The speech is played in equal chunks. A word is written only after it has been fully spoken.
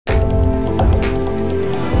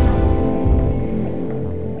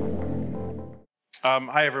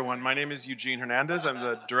Hi, everyone. My name is Eugene Hernandez. I'm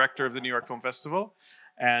the director of the New York Film Festival,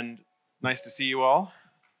 and nice to see you all.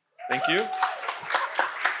 Thank you.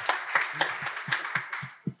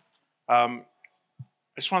 I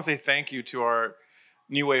just want to say thank you to our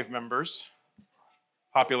New Wave members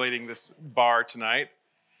populating this bar tonight.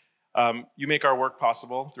 You make our work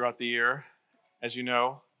possible throughout the year. As you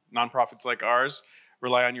know, nonprofits like ours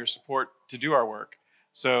rely on your support to do our work.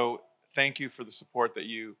 So thank you for the support that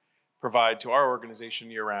you provide to our organization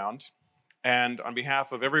year-round. And on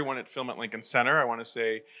behalf of everyone at Film at Lincoln Center, I want to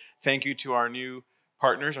say thank you to our new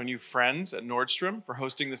partners, our new friends at Nordstrom for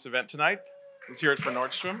hosting this event tonight. Let's hear it for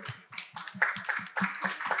Nordstrom.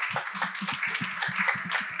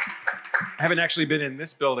 I haven't actually been in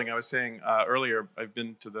this building. I was saying earlier, I've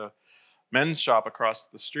been to the men's shop across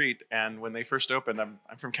the street, and when they first opened, I'm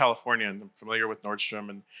from California and I'm familiar with Nordstrom,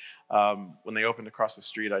 and when they opened across the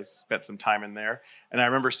street, I spent some time in there. And I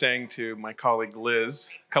remember saying to my colleague Liz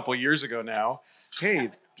a couple of years ago now, hey,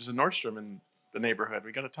 there's a Nordstrom in the neighborhood.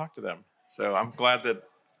 We got to talk to them. So I'm glad that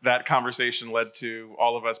that conversation led to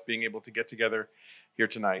all of us being able to get together here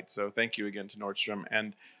tonight. So thank you again to Nordstrom.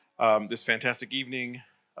 And this fantastic evening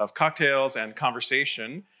of cocktails and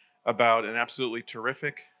conversation about an absolutely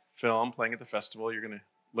terrific film playing at the festival. You're going to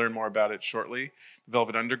learn more about it shortly.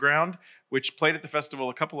 Velvet Underground, which played at the festival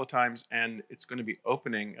a couple of times, and it's going to be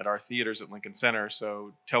opening at our theaters at Lincoln Center.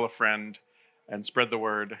 So tell a friend and spread the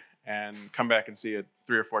word and come back and see it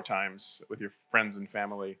 3 or 4 times with your friends and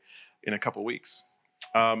family in a couple weeks.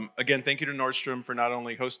 Again, thank you to Nordstrom for not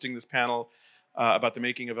only hosting this panel about the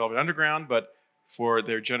making of Velvet Underground, but for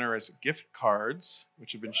their generous gift cards,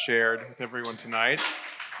 which have been shared with everyone tonight.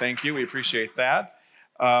 Thank you. We appreciate that.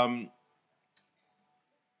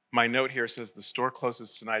 My note here says the store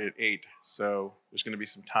closes tonight at 8, so there's going to be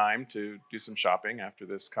some time to do some shopping after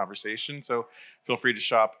this conversation. So feel free to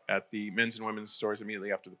shop at the men's and women's stores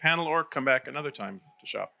immediately after the panel, or come back another time to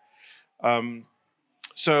shop.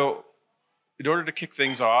 So in order to kick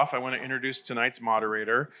things off, I want to introduce tonight's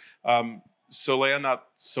moderator. Soleil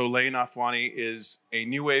Nathwani is a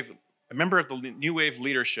member of the New Wave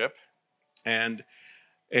leadership and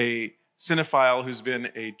a cinephile who's been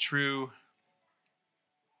a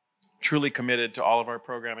truly committed to all of our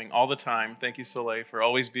programming all the time. Thank you, Soleil, for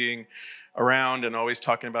always being around and always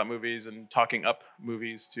talking about movies and talking up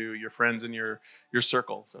movies to your friends in your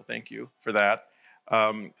circle. So thank you for that.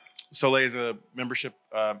 Soleil is a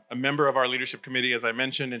member of our leadership committee, as I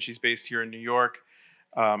mentioned, and she's based here in New York.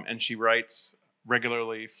 And she writes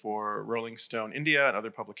regularly for Rolling Stone India and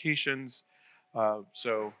other publications.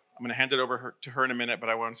 So I'm going to hand it over to her in a minute, but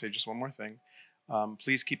I want to say just one more thing.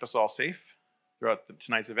 Please keep us all safe throughout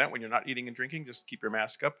tonight's event. When you're not eating and drinking, just keep your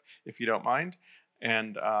mask up if you don't mind.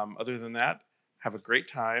 And other than that, have a great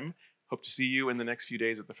time. Hope to see you in the next few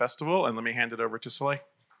days at the festival. And let me hand it over to Soleil.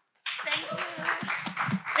 Thank you.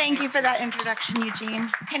 Thank you for that introduction,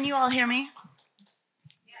 Eugene. Can you all hear me?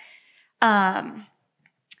 I'm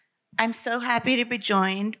so happy to be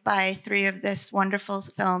joined by 3 of this wonderful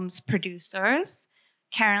film's producers,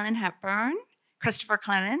 Carolyn Hepburn, Christopher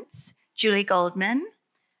Clements, Julie Goldman,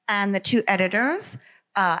 and the 2 editors,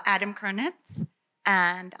 Adam Kurnitz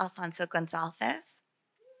and Affonso Gonçalves.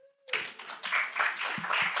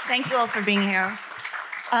 Thank you all for being here.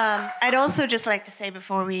 I'd also just like to say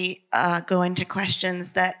before we go into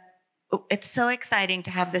questions that it's so exciting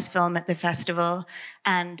to have this film at the festival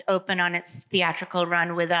and open on its theatrical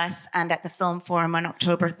run with us and at the Film Forum on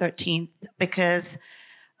October 13th, because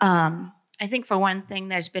I think for one thing,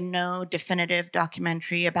 there's been no definitive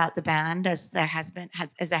documentary about the band as there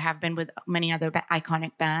have been with many other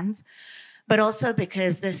iconic bands, but also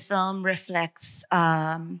because this film reflects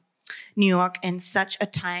New York in such a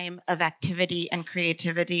time of activity and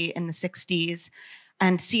creativity in the 60s,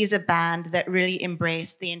 and sees a band that really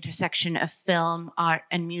embraced the intersection of film, art,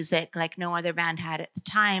 and music like no other band had at the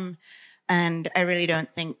time, and I really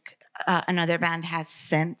don't think another band has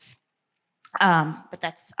since. But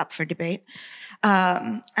that's up for debate.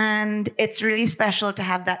 And it's really special to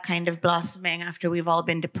have that kind of blossoming after we've all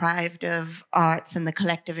been deprived of arts and the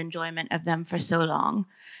collective enjoyment of them for so long.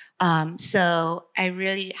 So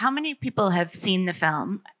how many people have seen the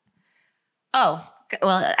film? Oh,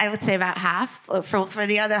 well, I would say about half. For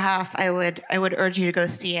the other half, I would urge you to go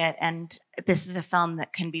see it. And this is a film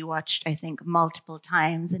that can be watched, I think, multiple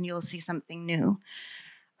times, and you'll see something new.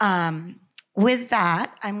 With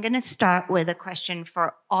that, I'm going to start with a question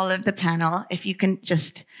for all of the panel. If you can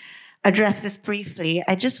just address this briefly.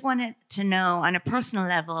 I just wanted to know, on a personal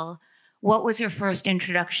level, what was your first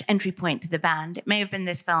entry point to the band? It may have been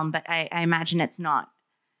this film, but I imagine it's not.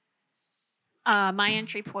 My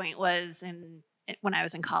entry point was when I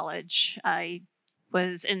was in college. I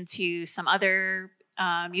was into some other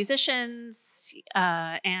musicians,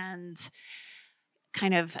 and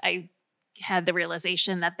kind of I had the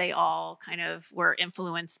realization that they all kind of were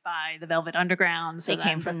influenced by the Velvet Underground. So they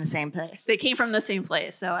came from the same place. They came from the same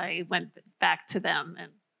place. So I went back to them.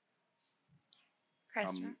 And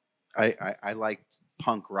Christopher? I liked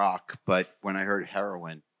punk rock, but when I heard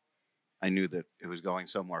heroin, I knew that it was going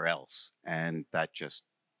somewhere else. And that just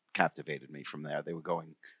captivated me from there. They were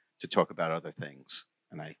going to talk about other things,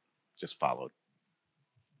 and I just followed.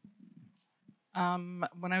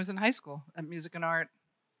 When I was in high school at Music and Art,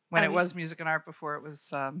 when it was Music and Art before it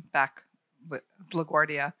was back with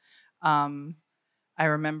LaGuardia, I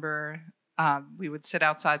remember we would sit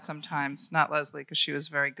outside sometimes, not Leslie because she was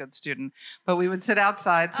a very good student, but we would sit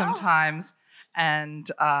outside sometimes and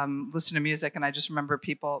listen to music. And I just remember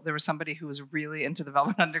there was somebody who was really into the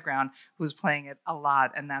Velvet Underground who was playing it a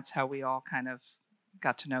lot, and that's how we all kind of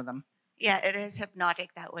got to know them. Yeah, it is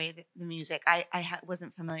hypnotic that way, the music. I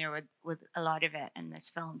wasn't familiar with a lot of it, and this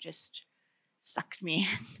film just sucked me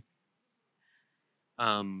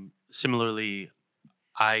in. Similarly,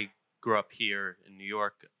 I grew up here in New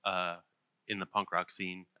York in the punk rock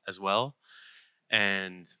scene as well.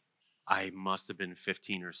 And I must have been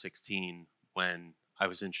 15 or 16 when I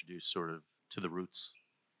was introduced sort of to the roots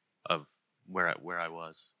of where I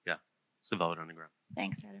was. Yeah, it's the Velvet Underground.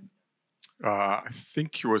 Thanks, Adam. I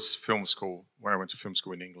think it was film school, when I went to film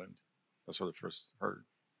school in England. That's what I first heard.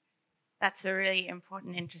 That's a really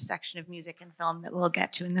important intersection of music and film that we'll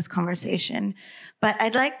get to in this conversation. But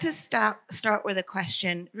I'd like to start with a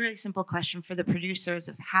question, really simple question for the producers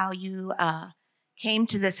of how you came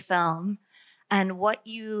to this film and what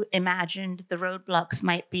you imagined the roadblocks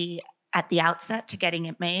might be at the outset to getting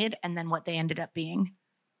it made, and then what they ended up being.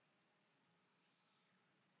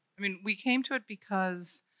 I mean, we came to it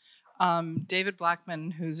because David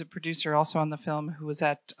Blackman, who's a producer also on the film,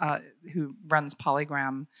 who runs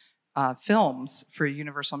Polygram Films for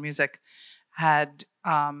Universal Music, had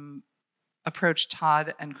approached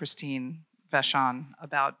Todd and Christine Vachon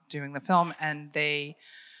about doing the film, and they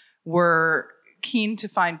were keen to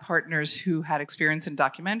find partners who had experience in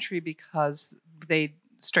documentary because they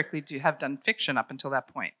strictly have done fiction up until that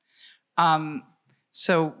point.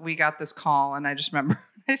 So we got this call, and I just remember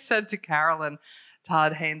I said to Carolyn,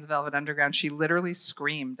 Todd Haynes, Velvet Underground, she literally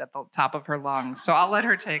screamed at the top of her lungs. So I'll let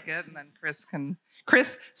her take it, and then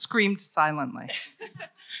Chris screamed silently.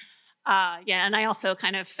 Yeah, and I also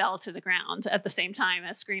kind of fell to the ground at the same time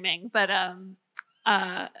as screaming. But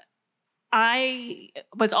I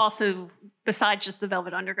was also, besides just the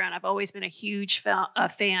Velvet Underground, I've always been a huge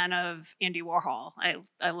fan of Andy Warhol.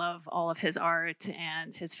 I love all of his art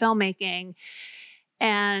and his filmmaking.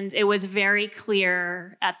 And it was very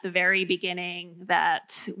clear at the very beginning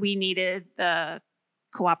that we needed the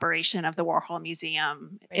cooperation of the Warhol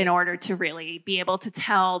Museum in order to really be able to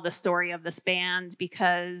tell the story of this band,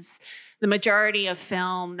 because the majority of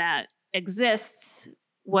film that exists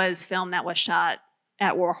was film that was shot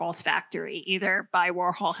at Warhol's factory, either by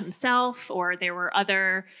Warhol himself, or there were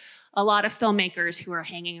a lot of filmmakers who were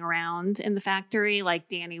hanging around in the factory, like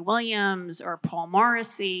Danny Williams or Paul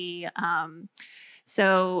Morrissey.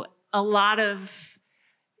 So a lot of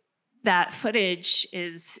that footage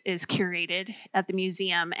is curated at the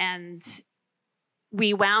museum, and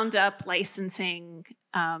we wound up licensing.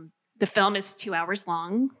 The film is 2 hours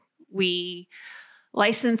long. We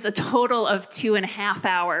licensed a total of 2.5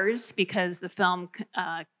 hours because the film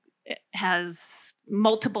has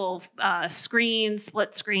multiple screens,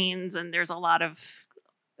 split screens, and there's a lot of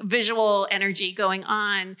visual energy going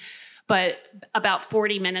on. But about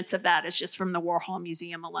 40 minutes of that is just from the Warhol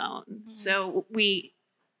Museum alone. Mm-hmm. So we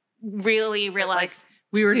really realized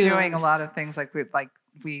we were doing a lot of things,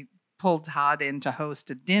 we pulled Todd in to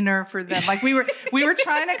host a dinner for them. Like we were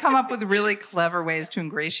trying to come up with really clever ways to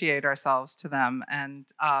ingratiate ourselves to them, and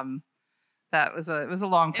it was a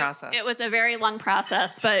long process. It was a very long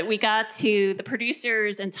process, but we got to the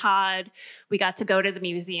producers and Todd. We got to go to the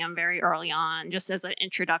museum very early on, just as an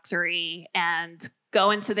introductory, and go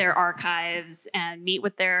into their archives and meet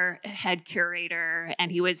with their head curator. And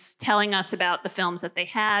he was telling us about the films that they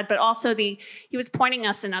had, but also he was pointing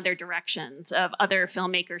us in other directions of other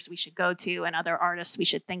filmmakers we should go to and other artists we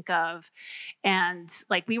should think of. And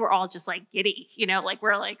like, we were all just like giddy, we're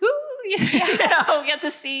like, ooh, we had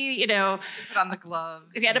to see, to put on the gloves.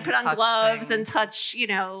 We had to put on gloves and touch,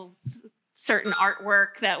 certain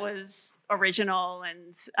artwork that was original.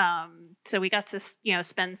 And so we got to,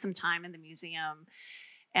 spend some time in the museum.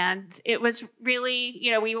 And it was really,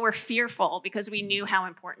 we were fearful because we knew how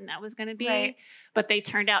important that was going to be. Right. But they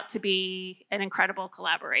turned out to be an incredible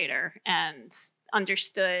collaborator. And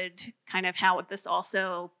understood kind of how this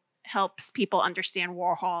also helps people understand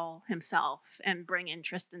Warhol himself and bring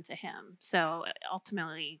interest into him. So it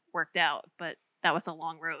ultimately worked out, but that was a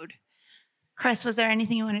long road. Chris, was there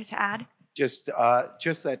anything you wanted to add? Just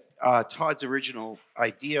that Todd's original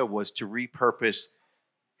idea was to repurpose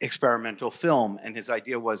experimental film, and his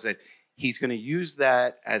idea was that he's going to use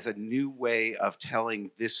that as a new way of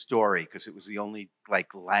telling this story, because it was the only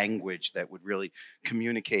language that would really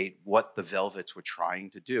communicate what the Velvets were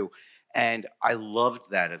trying to do. And I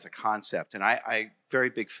loved that as a concept. And I'm very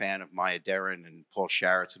big fan of Maya Deren and Paul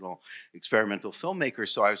Sharits and all experimental filmmakers.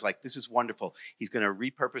 So I was like, this is wonderful. He's going to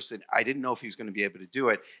repurpose it. I didn't know if he was going to be able to do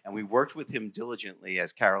it. And we worked with him diligently,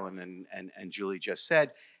 as Carolyn and Julie just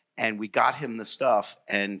said. And we got him the stuff.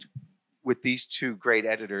 And with these two great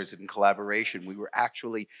editors in collaboration, we were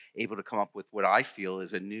actually able to come up with what I feel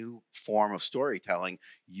is a new form of storytelling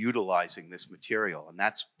utilizing this material. And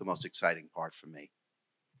that's the most exciting part for me.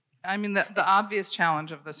 I mean, the obvious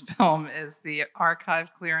challenge of this film is the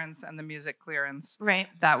archive clearance and the music clearance. Right.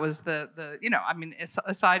 That was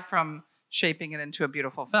aside from shaping it into a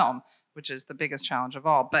beautiful film, which is the biggest challenge of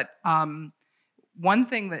all. But one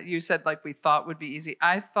thing that you said, we thought would be easy,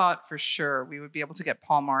 I thought for sure we would be able to get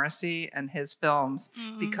Paul Morrissey and his films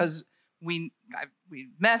because we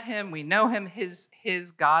met him, we know him.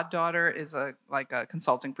 His goddaughter is a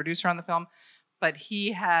consulting producer on the film, but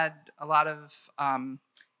he had a lot of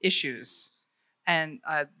issues and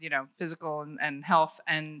physical and health,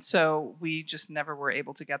 and so we just never were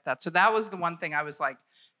able to get that. So that was the one thing I was like,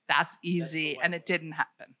 that's easy, and it didn't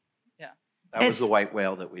happen. Yeah, that was the white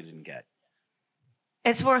whale that we didn't get.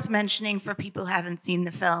 It's worth mentioning for people who haven't seen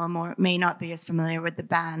the film or may not be as familiar with the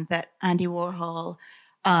band that Andy Warhol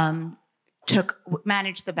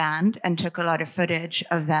managed the band and took a lot of footage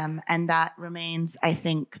of them, and that remains, I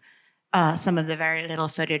think, some of the very little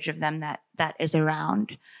footage of them that is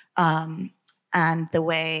around, and the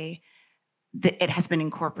way that it has been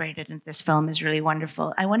incorporated into this film is really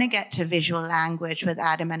wonderful. I want to get to visual language with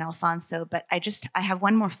Adam and Alfonso, but I have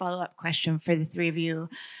one more follow-up question for the three of you,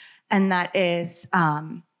 and that is,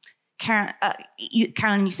 Carolyn,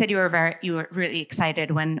 you said you were really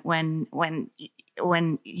excited when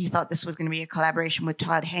you thought this was going to be a collaboration with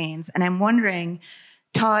Todd Haynes, and I'm wondering,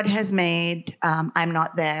 Todd has made I'm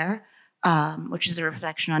Not There, which is a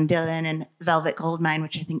reflection on Dylan, and Velvet Goldmine,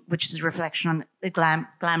 which is a reflection on the glam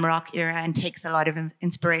rock era and takes a lot of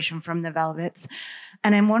inspiration from the Velvets.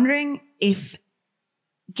 And I'm wondering if,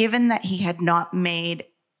 given that he had not made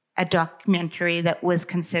a documentary that was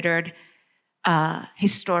considered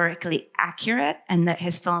historically accurate and that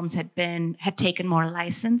his films had taken more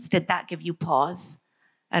license, did that give you pause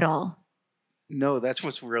at all? No, that's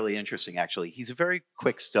what's really interesting, actually. He's a very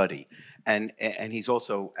quick study. And he's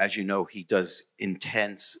also, as you know, he does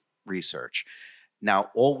intense research.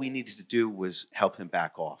 Now, all we needed to do was help him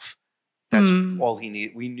back off. That's all he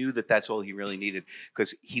needed. We knew that that's all he really needed,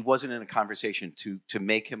 because he wasn't in a conversation to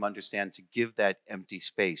make him understand, to give that empty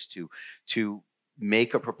space, to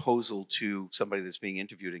make a proposal to somebody that's being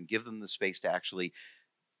interviewed and give them the space to actually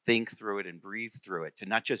think through it and breathe through it, to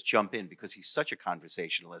not just jump in, because he's such a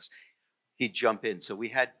conversationalist. He'd jump in. So we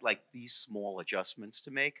had these small adjustments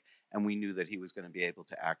to make, and we knew that he was going to be able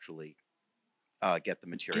to actually get the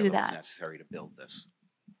material that was necessary to build this.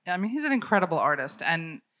 Yeah, I mean, he's an incredible artist,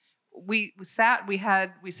 and we sat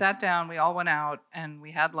down, we all went out, and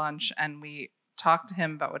we had lunch, and we talked to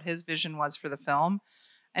him about what his vision was for the film,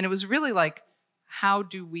 and it was really like, how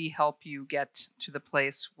do we help you get to the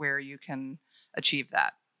place where you can achieve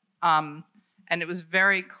that? And it was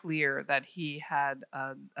very clear that he had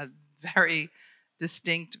a very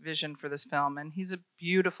distinct vision for this film, and he's a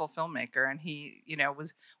beautiful filmmaker, and he,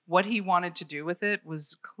 was what he wanted to do with it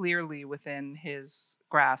was clearly within his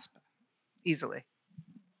grasp, easily.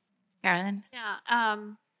 Carolyn? Yeah,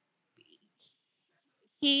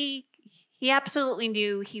 he absolutely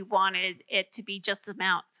knew he wanted it to be just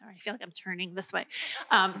about. Sorry, I feel like I'm turning this way.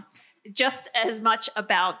 Just as much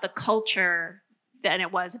about the culture than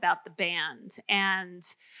it was about the band, and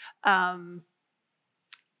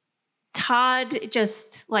Todd,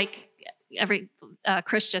 just like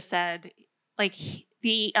Chris just said,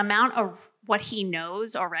 the amount of what he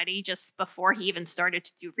knows already just before he even started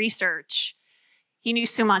to do research, he knew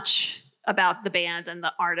so much about the band and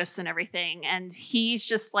the artists and everything. And he's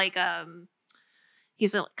just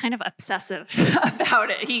he's a kind of obsessive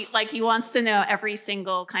about it. He wants to know every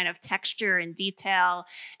single kind of texture and detail.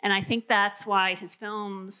 And I think that's why his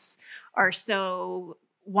films are so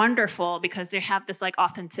wonderful, because they have this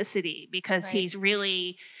authenticity, because he's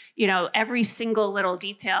really, every single little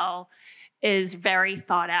detail is very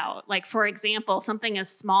thought out. Like, for example, something as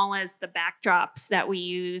small as the backdrops that we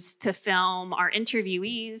use to film our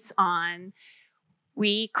interviewees on,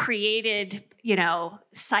 we created,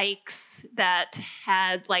 Sykes that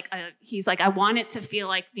had he's like, I want it to feel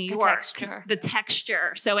like New York, the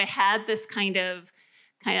texture. So it had this kind of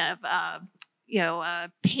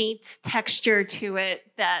paint texture to it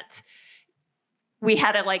that we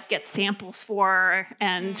had to get samples for,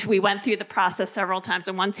 and we went through the process several times.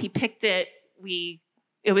 And once he picked it,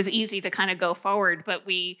 it was easy to kind of go forward. But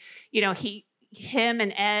him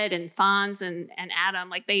and Ed and Fonz and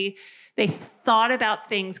Adam, they thought about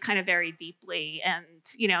things kind of very deeply. And,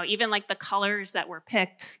 even the colors that were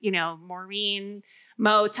picked, Maureen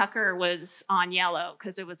Mo Tucker was on yellow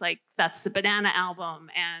because it was that's the Banana album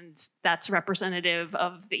and that's representative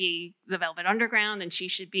of the Velvet Underground, and she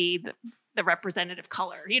should be the representative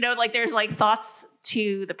color. There's thoughts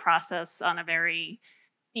to the process on a very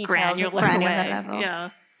granular level.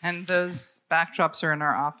 Yeah. And those backdrops are in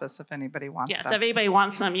our office if anybody wants them. Yes, if anybody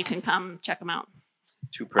wants them, you can come check them out.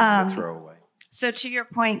 Too pretty to throw away. So to your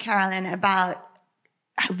point, Carolyn, about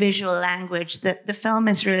visual language, the film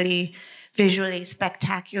is really visually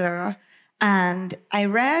spectacular. And I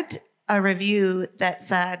read a review that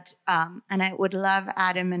said, and I would love,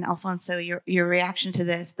 Adam and Alfonso, your reaction to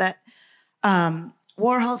this, that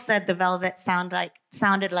Warhol said the Velvet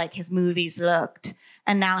sounded like his movies looked,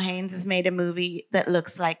 and now Haynes has made a movie that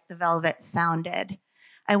looks like the Velvet sounded.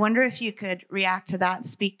 I wonder if you could react to that,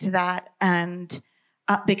 speak to that, and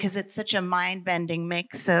because it's such a mind-bending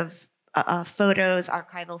mix of photos,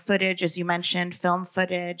 archival footage, as you mentioned, film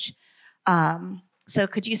footage. So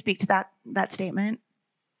could you speak to that statement?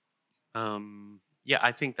 Yeah,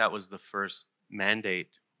 I think that was the first mandate,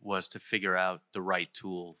 was to figure out the right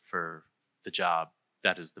tool for the job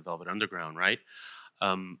that is the Velvet Underground, right?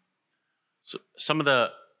 So some of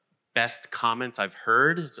the best comments I've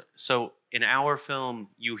heard, so in our film,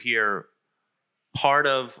 you hear part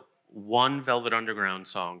of one Velvet Underground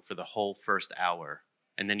song for the whole first hour,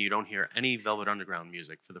 and then you don't hear any Velvet Underground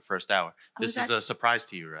music for the first hour. This is a surprise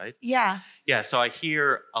to you, right? Yes. Yeah, so I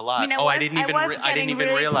hear a lot. I didn't even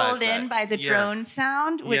really realize pulled that. in by the drone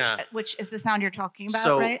sound, which is the sound you're talking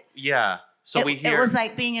about, right? Yeah. So we hear... It was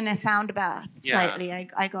like being in a sound bath, slightly. Yeah.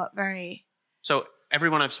 I got very... So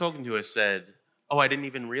everyone I've spoken to has said, I didn't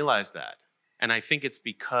even realize that. And I think it's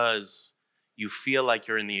because you feel like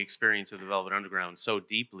you're in the experience of the Velvet Underground so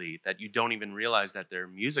deeply that you don't even realize that their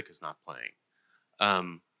music is not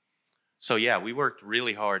playing. So yeah, we worked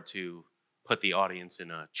really hard to put the audience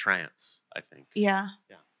in a trance, I think. Yeah.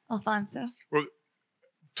 Alfonso? Well,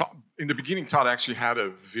 in the beginning, Todd actually had a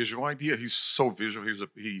visual idea. He's so visual.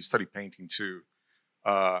 He studied painting too.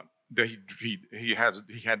 That he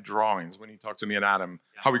had drawings when he talked to me and Adam.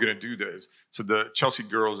 Yeah. How are we going to do this? So the Chelsea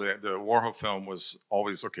Girls, the Warhol film was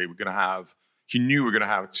always okay. He knew we're going to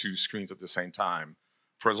have 2 screens at the same time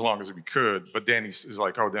for as long as we could. But then he's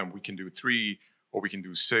like, then we can do 3, or we can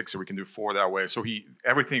do 6, or we can do 4 that way. So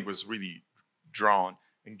everything was really drawn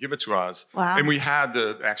and given to us. Wow. And we had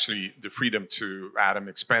the freedom to, Adam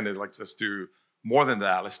expanded, let's do more than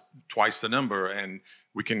that. Let's twice the number, and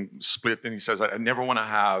we can split. And he says, I never want to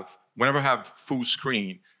have full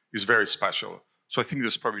screen is very special. So I think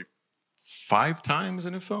there's probably 5 times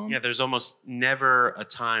in a film. Yeah, there's almost never a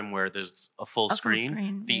time where there's a full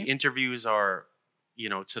screen. The interviews are,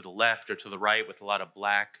 to the left or to the right with a lot of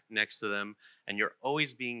black next to them. And you're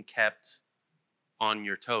always being kept on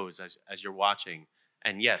your toes as you're watching.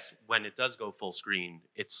 And yes, when it does go full screen,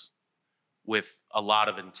 it's with a lot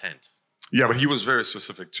of intent. Yeah, but he was very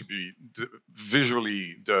specific to be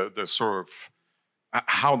visually the sort of,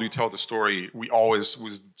 how do you tell the story? We always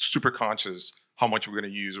was super conscious how much we're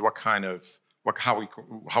going to use,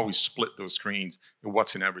 how we split those screens and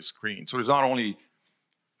what's in every screen. So there's not only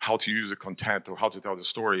how to use the content or how to tell the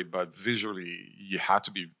story, but visually you had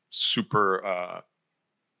to be super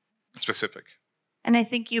specific. And I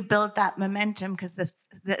think you build that momentum because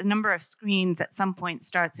the number of screens at some point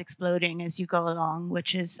starts exploding as you go along,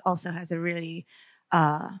 which also has a really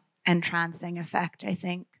entrancing effect, I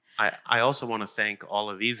think. I also want to thank all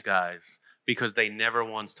of these guys because they never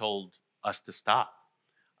once told us to stop.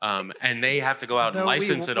 And they have to go out and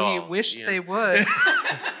license it all. We wished they would.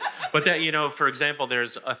 But that, for example,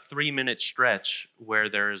 there's a 3-minute stretch where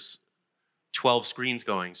there's 12 screens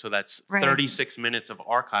going. So that's 36 minutes of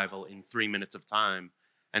archival in 3 minutes of time.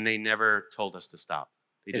 And they never told us to stop.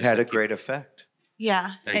 It had a great effect.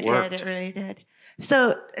 Yeah, it did. It really did.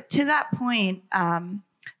 So to that point, Adam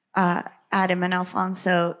and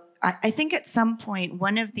Alfonso, I think at some point,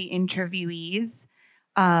 one of the interviewees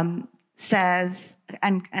says,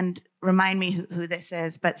 and remind me who this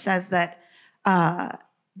is, but says that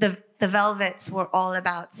the Velvets were all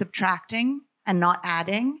about subtracting and not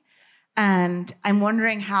adding. And I'm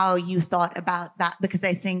wondering how you thought about that, because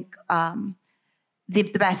I think the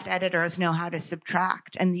best editors know how to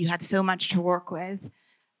subtract, and you had so much to work with.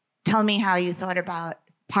 Tell me how you thought about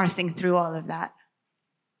parsing through all of that.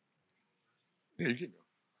 Yeah, you can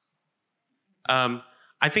go.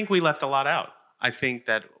 I think we left a lot out. I think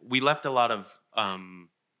that we left a lot of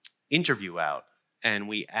interview out, and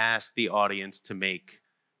we asked the audience to make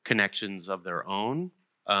connections of their own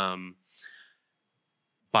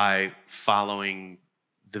by following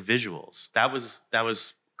the visuals. That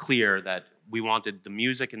was clear that we wanted the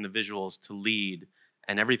music and the visuals to lead,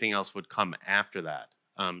 and everything else would come after that.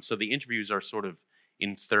 So the interviews are sort of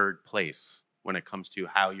in third place when it comes to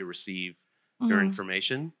how you receive your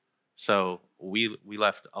information. So we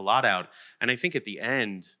left a lot out, and I think at the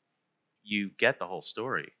end you get the whole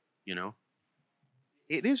story. You know,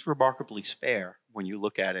 it is remarkably spare when you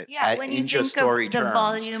look at it. Yeah, when you in just think story of the terms,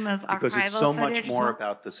 volume of archival because it's so much footage, more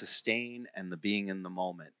about the sustain and the being in the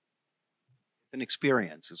moment. It's an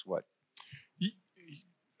experience, is what.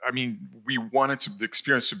 I mean, we wanted the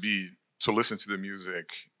experience to be to listen to the music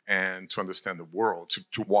and to understand the world,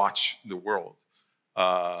 to watch the world.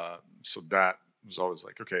 So that was always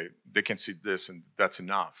like, okay, they can see this and that's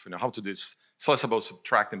enough. You know, how to this? It's less about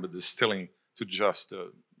subtracting, but distilling to just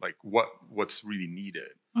like what's really needed.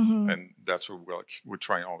 And that's what we're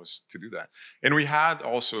trying always to do that. And we had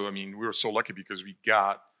also, I mean, we were so lucky because we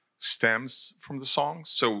got stems from the songs.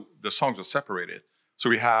 So the songs are separated. So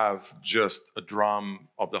we have just a drum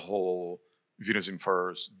of the whole Venus in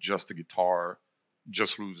Furs, just the guitar,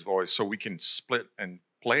 just Lou's voice. So we can split and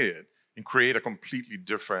play it and create a completely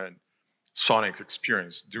different sonic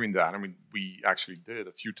experience doing that. I mean, we actually did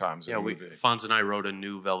a few times. Yeah, Fonz and I wrote a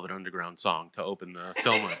new Velvet Underground song to open the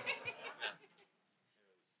film with.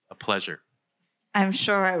 A pleasure. I'm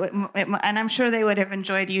sure and I'm sure they would have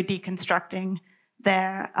enjoyed you deconstructing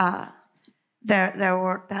their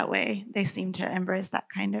work that way. They seem to embrace that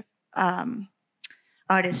kind of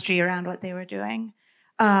artistry around what they were doing.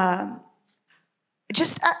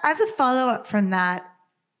 Just as a follow-up from that,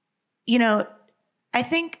 you know, I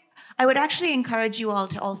think I would actually encourage you all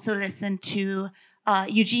to also listen to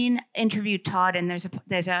Eugene interviewed Todd, and there's a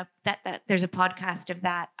podcast of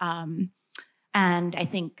that. And I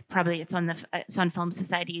think probably it's on Film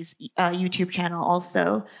Society's YouTube channel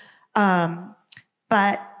also.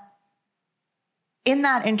 But in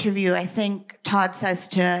that interview, I think Todd says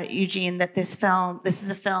to Eugene that this is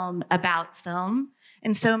a film about film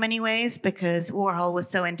in so many ways, because Warhol was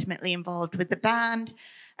so intimately involved with the band.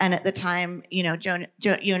 And at the time, you know,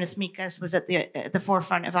 Jonas Mekas was at the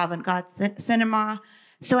forefront of avant-garde cinema.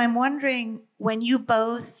 So I'm wondering, when you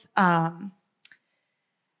both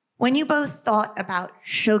thought about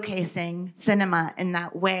showcasing cinema in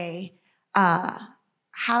that way,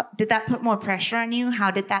 how did that put more pressure on you? How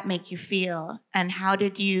did that make you feel? And how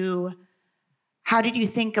did you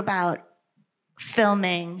think about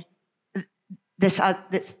filming this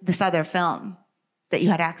other film that you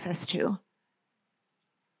had access to?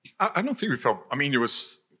 I don't think we felt. I mean,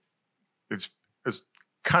 it's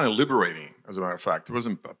kind of liberating, as a matter of fact. It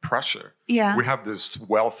wasn't a pressure. Yeah, we have this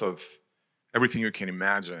wealth of everything you can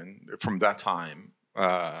imagine from that time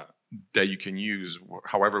that you can use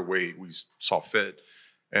however way we saw fit,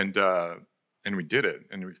 and we did it,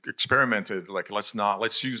 and we experimented. Like,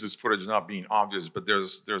 let's use this footage not being obvious, but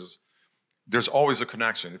there's always a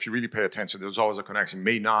connection. If you really pay attention, there's always a connection. It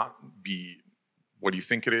may not be what you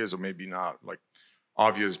think it is, or maybe not like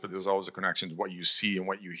obvious, but there's always a connection to what you see and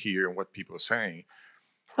what you hear and what people are saying.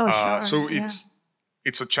 Oh, sure. So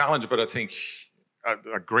it's a challenge, but I think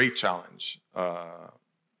a great challenge.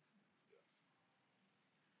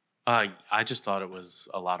 I just thought it was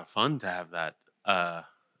a lot of fun to have that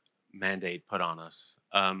mandate put on us.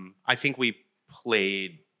 I think we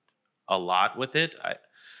played a lot with it.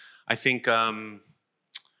 I think one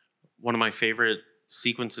of my favorite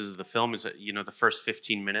sequences of the film is, you know, the first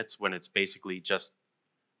 15 minutes when it's basically just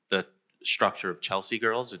the structure of Chelsea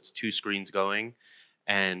Girls. It's two screens going,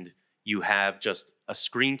 and you have just a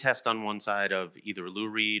screen test on one side of either Lou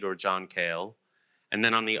Reed or John Cale. And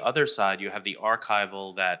then on the other side, you have the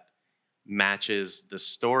archival that matches the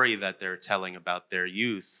story that they're telling about their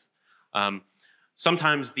youth.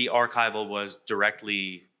 Sometimes the archival was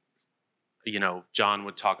directly, you know, John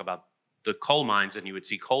would talk about the coal mines and you would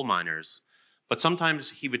see coal miners. But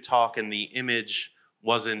sometimes he would talk and the image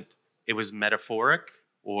it was metaphoric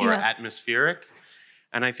or atmospheric.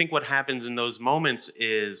 And I think what happens in those moments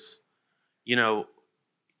is, you know,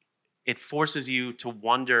 it forces you to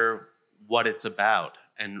wonder what it's about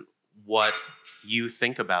and what you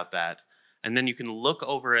think about that. And then you can look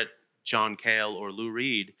over at John Cale or Lou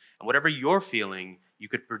Reed, and whatever you're feeling, you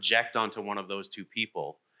could project onto one of those two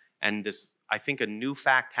people. And this, I think a new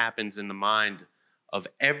fact happens in the mind of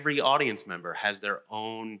every audience member has their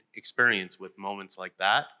own experience with moments like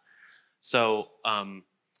that. So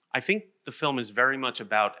I think the film is very much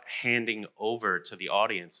about handing over to the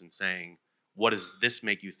audience and saying, what does this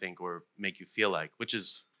make you think or make you feel like? Which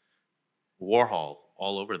is Warhol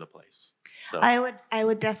all over the place. So I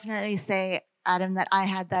would definitely say, Adam, that I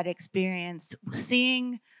had that experience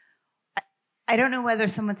seeing. I don't know whether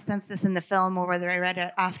someone sensed this in the film or whether I read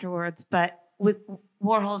it afterwards, but with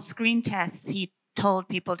Warhol's screen tests, he told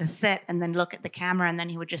people to sit and then look at the camera, and then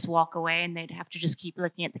he would just walk away, and they'd have to just keep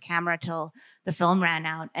looking at the camera till the film ran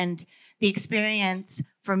out. And the experience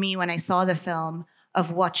for me when I saw the film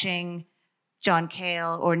of watching John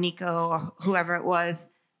Cale or Nico or whoever it was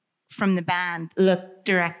from the band look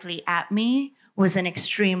directly at me was an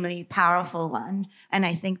extremely powerful one. And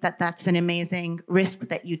I think that that's an amazing risk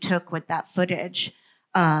that you took with that footage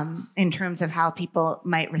in terms of how people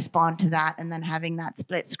might respond to that, and then having that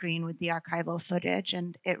split screen with the archival footage.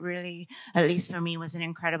 And it really, at least for me, was an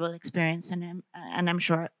incredible experience, and I'm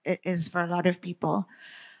sure it is for a lot of people.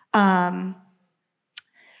 I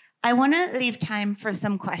want to leave time for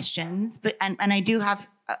some questions, and I do have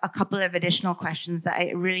a couple of additional questions that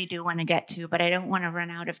I really do want to get to, but I don't want to run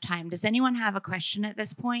out of time. Does anyone have a question at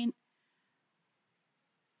this point?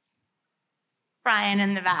 Brian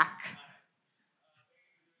in the back.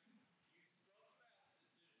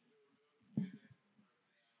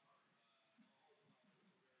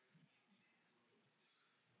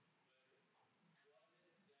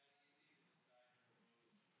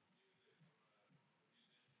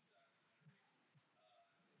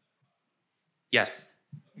 yes.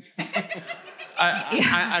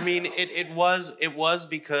 I mean, it was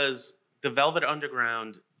because the Velvet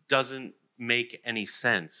Underground doesn't make any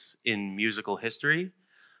sense in musical history.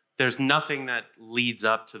 There's nothing that leads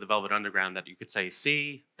up to the Velvet Underground that you could say,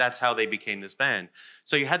 see, that's how they became this band.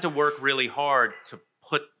 So you had to work really hard to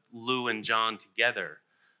put Lou and John together.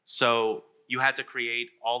 So you had to create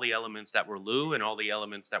all the elements that were Lou and all the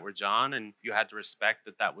elements that were John, and you had to respect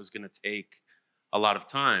that that was going to take a lot of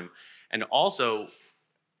time. And also,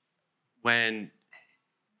 when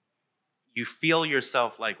you feel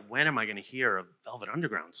yourself like, when am I going to hear a Velvet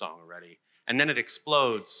Underground song already? And then it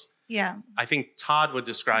explodes. Yeah. I think Todd would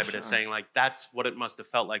describe it as saying, like, that's what it must have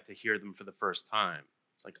felt like to hear them for the first time.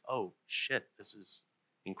 It's like, oh, shit, this is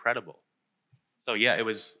incredible. So, yeah, it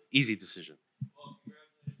was easy decision.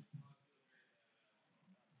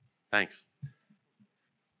 Thanks.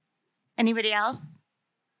 Anybody else?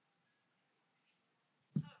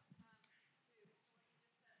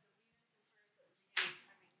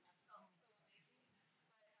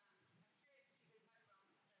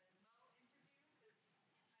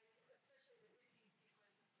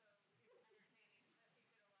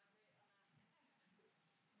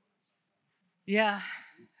 Yeah,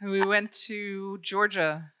 we went to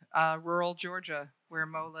Georgia, rural Georgia, where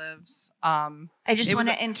Mo lives. I just want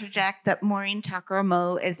to interject that Maureen Tucker,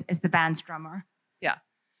 Mo, is the band's drummer. Yeah,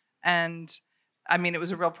 and I mean, it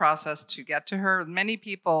was a real process to get to her. Many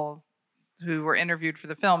people who were interviewed for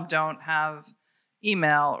the film don't have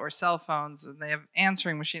email or cell phones, and they have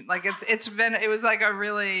answering machines. Like it was like a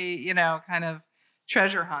really, kind of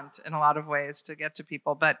treasure hunt in a lot of ways to get to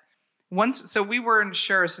people. But so we weren't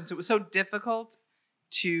sure, since it was so difficult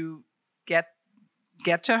to get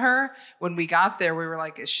to her. When we got there, we were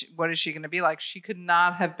like, what is she going to be like? She could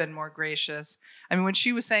not have been more gracious. I mean, when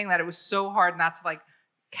she was saying that, it was so hard not to like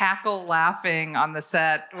cackle laughing on the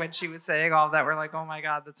set when she was saying all of that. We're like, oh my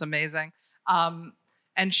God, that's amazing.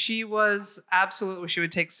 And she was absolutely, she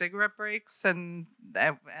would take cigarette breaks and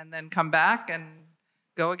then come back and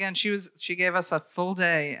go again. She gave us a full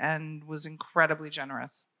day and was incredibly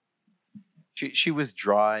generous. She was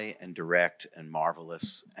dry and direct and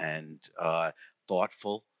marvelous and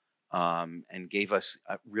thoughtful, and gave us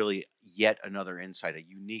really yet another insight, a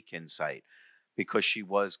unique insight, because she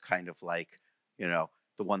was kind of like, the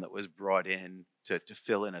one that was brought in to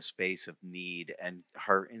fill in a space of need, and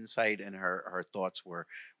her insight and her thoughts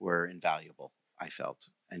were invaluable, I felt,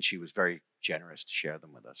 and she was very generous to share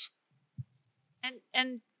them with us.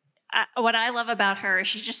 And what I love about her is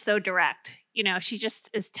she's just so direct. She just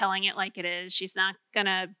is telling it like it is. She's not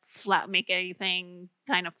gonna make anything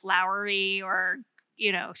kind of flowery or,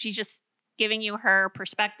 she's just giving you her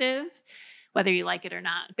perspective, whether you like it or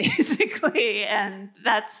not, basically. And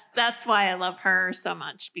that's why I love her so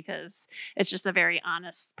much, because it's just a very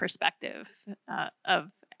honest perspective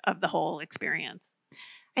of the whole experience.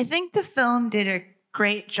 I think the film did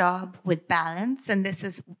great job with balance. And this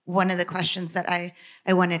is one of the questions that I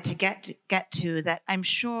wanted to get to, that I'm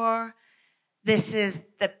sure this is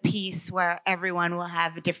the piece where everyone will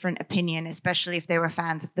have a different opinion, especially if they were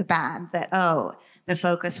fans of the band, that, oh, the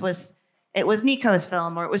focus was, it was Nico's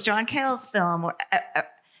film, or it was John Cale's film, or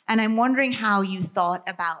and I'm wondering how you thought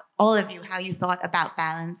about, all of you, how you thought about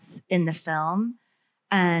balance in the film,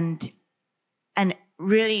 and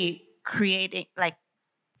really creating, like,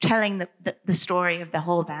 telling the story of the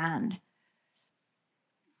whole band.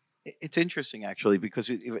 It's interesting, actually,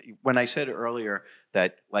 because when I said earlier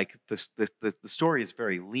that, like, the story is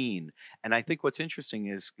very lean, and I think what's interesting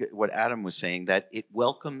is what Adam was saying, that it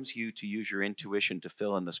welcomes you to use your intuition to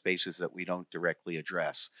fill in the spaces that we don't directly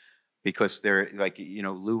address. Because they're, like, you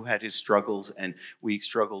know, Lou had his struggles, and we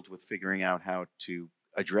struggled with figuring out how to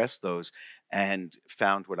address those, and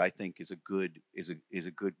found what I think is a good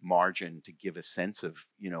good margin to give a sense of,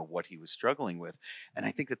 you know, what he was struggling with. And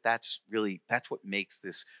I think that's what makes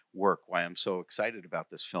this work. Why I'm so excited about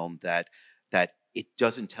this film, that it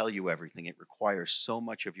doesn't tell you everything. It requires so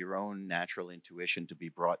much of your own natural intuition to be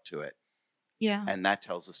brought to it. Yeah. And that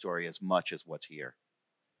tells the story as much as what's here.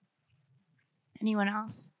 Anyone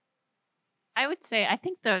else? I would say, I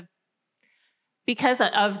think because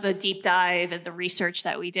of the deep dive and the research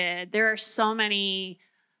that we did, there are so many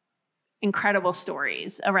incredible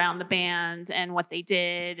stories around the band and what they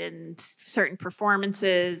did and certain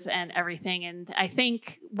performances and everything. And I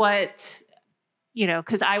think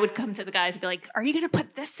because I would come to the guys and be like, are you going to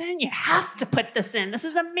put this in? You have to put this in. This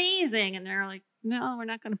is amazing. And they're like, no, we're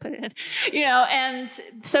not going to put it in, and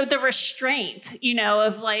so the restraint,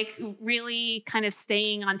 of like really kind of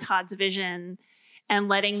staying on Todd's vision and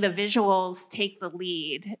letting the visuals take the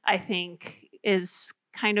lead, I think is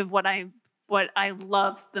kind of what I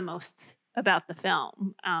love the most about the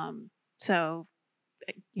film.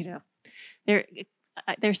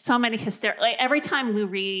 There's so many hysterical. Like, every time Lou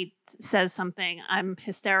Reed says something, I'm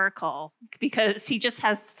hysterical because he just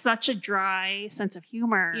has such a dry sense of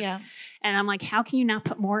humor. Yeah. And I'm like, how can you not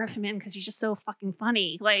put more of him in? Because he's just so fucking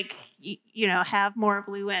funny. Like, have more of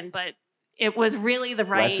Lou in. But it was really the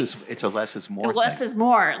right. It's a less is more. Less is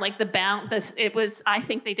more. Like the balance. I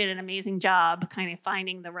think they did an amazing job kind of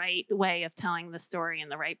finding the right way of telling the story and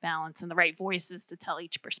the right balance and the right voices to tell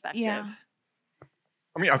each perspective. Yeah.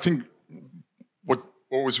 I mean, I think what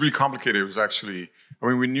was really complicated was actually,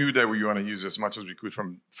 we knew that we want to use as much as we could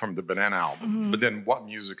from the Banana album, but then what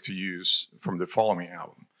music to use from the following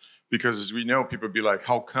album? Because we know people be like,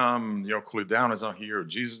 how come, Cool It Down is not here, or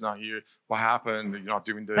Jesus is not here, what happened, you're not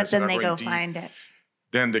doing this. But then they go find it.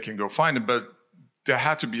 Then they can go find it, but there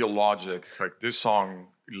had to be a logic, like this song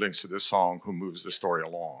links to this song, who moves the story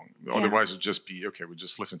along. Yeah. Otherwise it'd just be, okay, we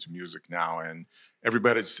just listen to music now, and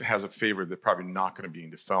everybody has a favorite that's probably not going to be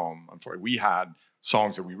in the film. Unfortunately, we had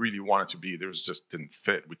songs that we really wanted to be, theirs just didn't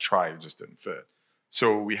fit. We tried, it just didn't fit.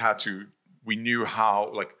 So we knew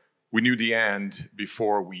the end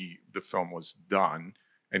before the film was done,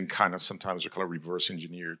 and kind of sometimes we kind of reverse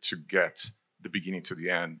engineer to get the beginning to the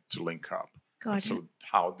end to link up. So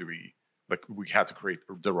how do we had to create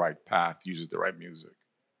the right path, use the right music.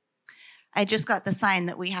 I just got the sign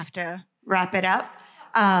that we have to wrap it up.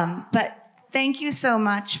 But thank you so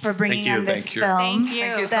much for bringing on this film. Thank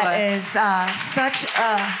you. That is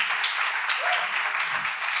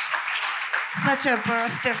such a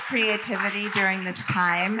burst of creativity during this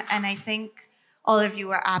time. And I think all of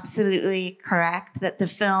you are absolutely correct that the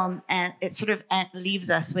film, and it sort of leaves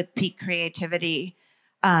us with peak creativity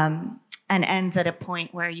and ends at a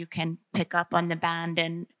point where you can pick up on the band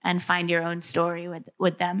and find your own story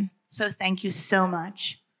with them. So thank you so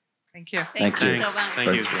much. Thank you. Thank you so much.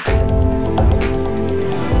 Thank you.